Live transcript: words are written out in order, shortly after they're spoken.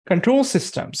Control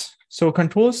systems. So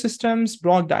control systems,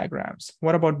 block diagrams.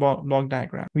 What about block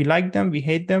diagram? We like them, we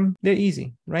hate them. They're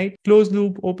easy, right? Closed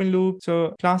loop, open loop.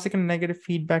 So classical negative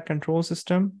feedback control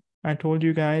system. I told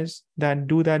you guys that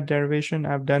do that derivation.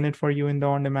 I've done it for you in the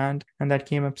on-demand, and that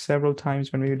came up several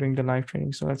times when we were doing the live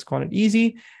training. So let's call it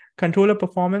easy. Controller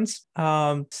performance,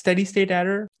 steady state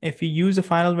error. If you use the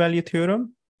final value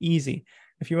theorem, easy.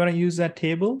 If you want to use that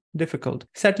table, difficult.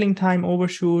 Settling time,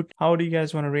 overshoot. How do you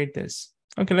guys want to rate this?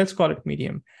 Okay, let's call it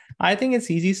medium. I think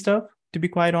it's easy stuff, to be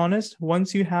quite honest.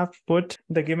 Once you have put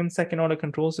the given second order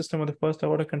control system or the first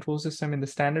order control system in the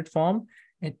standard form,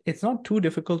 it's not too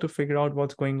difficult to figure out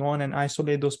what's going on and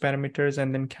isolate those parameters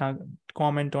and then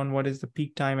comment on what is the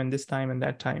peak time and this time and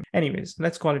that time. Anyways,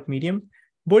 let's call it medium.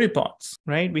 Body plots,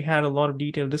 right? We had a lot of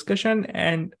detailed discussion,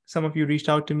 and some of you reached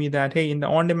out to me that, hey, in the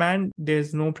on-demand,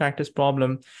 there's no practice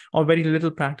problem or very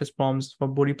little practice problems for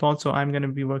body plots. So I'm going to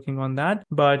be working on that.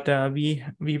 But we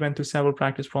went through several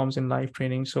practice problems in live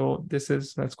training. So this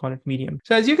is, let's call it medium.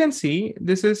 So as you can see,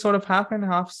 this is sort of half and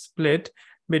half split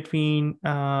between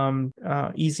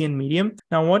easy and medium.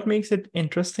 Now, what makes it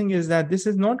interesting is that this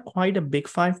is not quite a big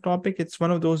five topic. It's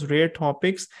one of those rare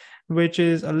topics which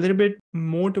is a little bit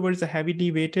more towards the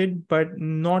heavily weighted, but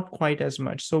not quite as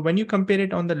much. So when you compare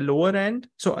it on the lower end,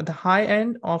 so the high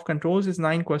end of controls is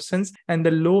 9 questions and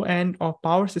the low end of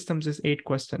power systems is 8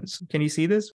 questions. Can you see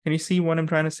this? Can you see what I'm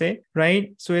trying to say?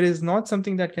 Right? So it is not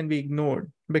something that can be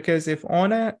ignored, because if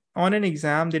on an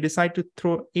exam, they decide to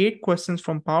throw 8 questions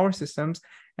from power systems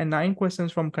and 9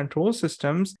 questions from control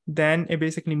systems, then it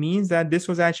basically means that this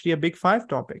was actually a big 5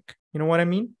 topic. You know what I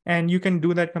mean? And you can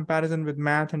do that comparison with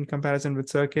math and comparison with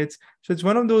circuits. So it's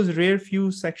one of those rare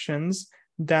few sections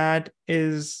that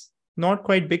is not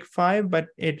quite big 5, but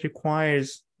it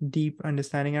requires deep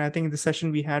understanding. And I think the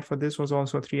session we had for this was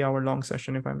also a 3-hour long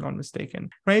session, if I'm not mistaken,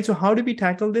 right? So how do we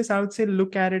tackle this? I would say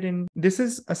look at it in, this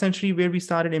is essentially where we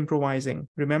started improvising,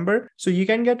 remember? So you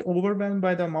can get overwhelmed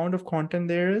by the amount of content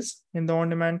there is in the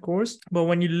on-demand course. But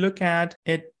when you look at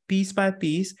it piece by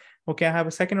piece, okay, I have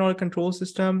a second order control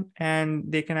system and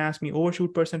they can ask me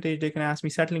overshoot percentage, they can ask me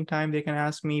settling time, they can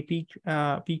ask me peak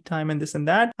time and this and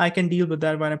that. I can deal with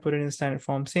that when I put it in standard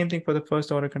form. Same thing for the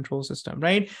first order control system,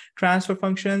 right? Transfer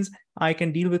functions, I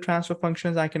can deal with transfer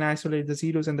functions. I can isolate the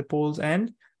zeros and the poles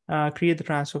and create the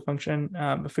transfer function,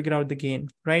 figure out the gain,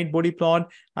 right? Body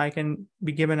plot, I can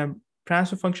be given a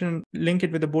transfer function, link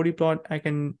it with a body plot. I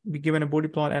can be given a body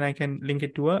plot and I can link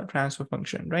it to a transfer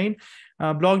function, right?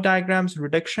 Block diagrams,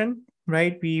 reduction,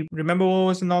 right? We remember what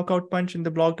was the knockout punch in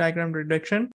the block diagram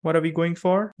reduction. What are we going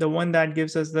for? The one that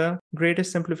gives us the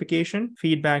greatest simplification,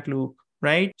 feedback loop,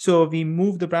 right? So we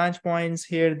move the branch points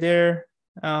here, there,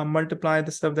 multiply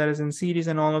the stuff that is in series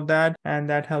and all of that, and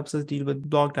that helps us deal with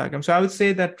block diagram. So I would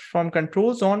say that from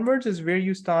controls onwards is where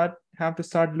you have to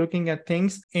start looking at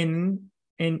things in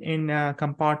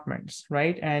compartments,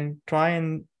 right? And try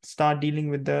and start dealing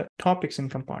with the topics in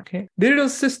compartment. Okay? Digital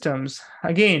systems,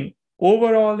 again,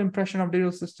 overall impression of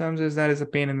digital systems is that is a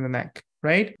pain in the neck,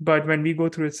 right? But when we go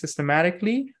through it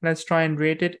systematically, let's try and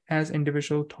rate it as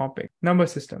individual topic. Number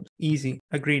systems, easy,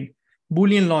 agreed.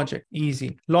 Boolean logic,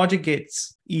 easy. Logic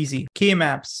gates, easy.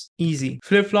 K-maps, easy.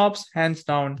 Flip-flops, hands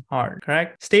down, hard,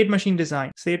 correct? State machine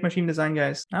design,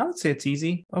 guys, I would say it's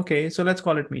easy. Okay, so let's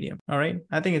call it medium, all right?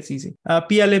 I think it's easy.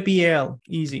 PLA-PAL,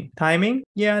 easy. Timing,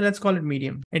 yeah, let's call it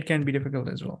medium. It can be difficult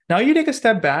as well. Now you take a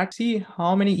step back, see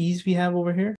how many E's we have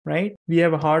over here, right? We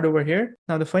have a hard over here.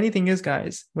 Now the funny thing is,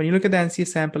 guys, when you look at the NCA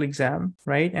sample exam,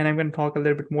 right? And I'm going to talk a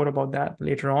little bit more about that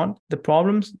later on. The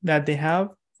problems that they have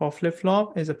for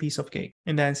flip-flop is a piece of cake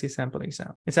in the NCA sample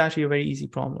exam. It's actually a very easy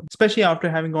problem, especially after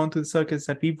having gone through the circuits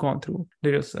that we've gone through,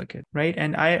 digital circuit, right?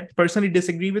 And I personally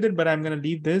disagree with it, but I'm going to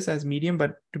leave this as medium.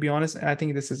 But to be honest, I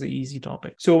think this is an easy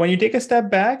topic. So when you take a step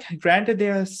back, granted,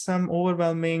 there are some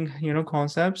overwhelming,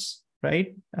 concepts,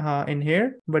 right, in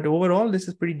here, but overall, this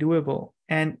is pretty doable.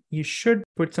 And you should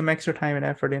put some extra time and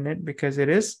effort in it because it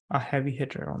is a heavy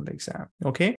hitter on the exam,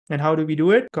 okay? And how do we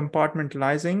do it?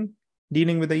 Compartmentalizing,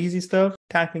 dealing with the easy stuff,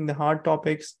 tackling the hard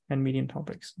topics and medium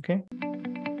topics, okay?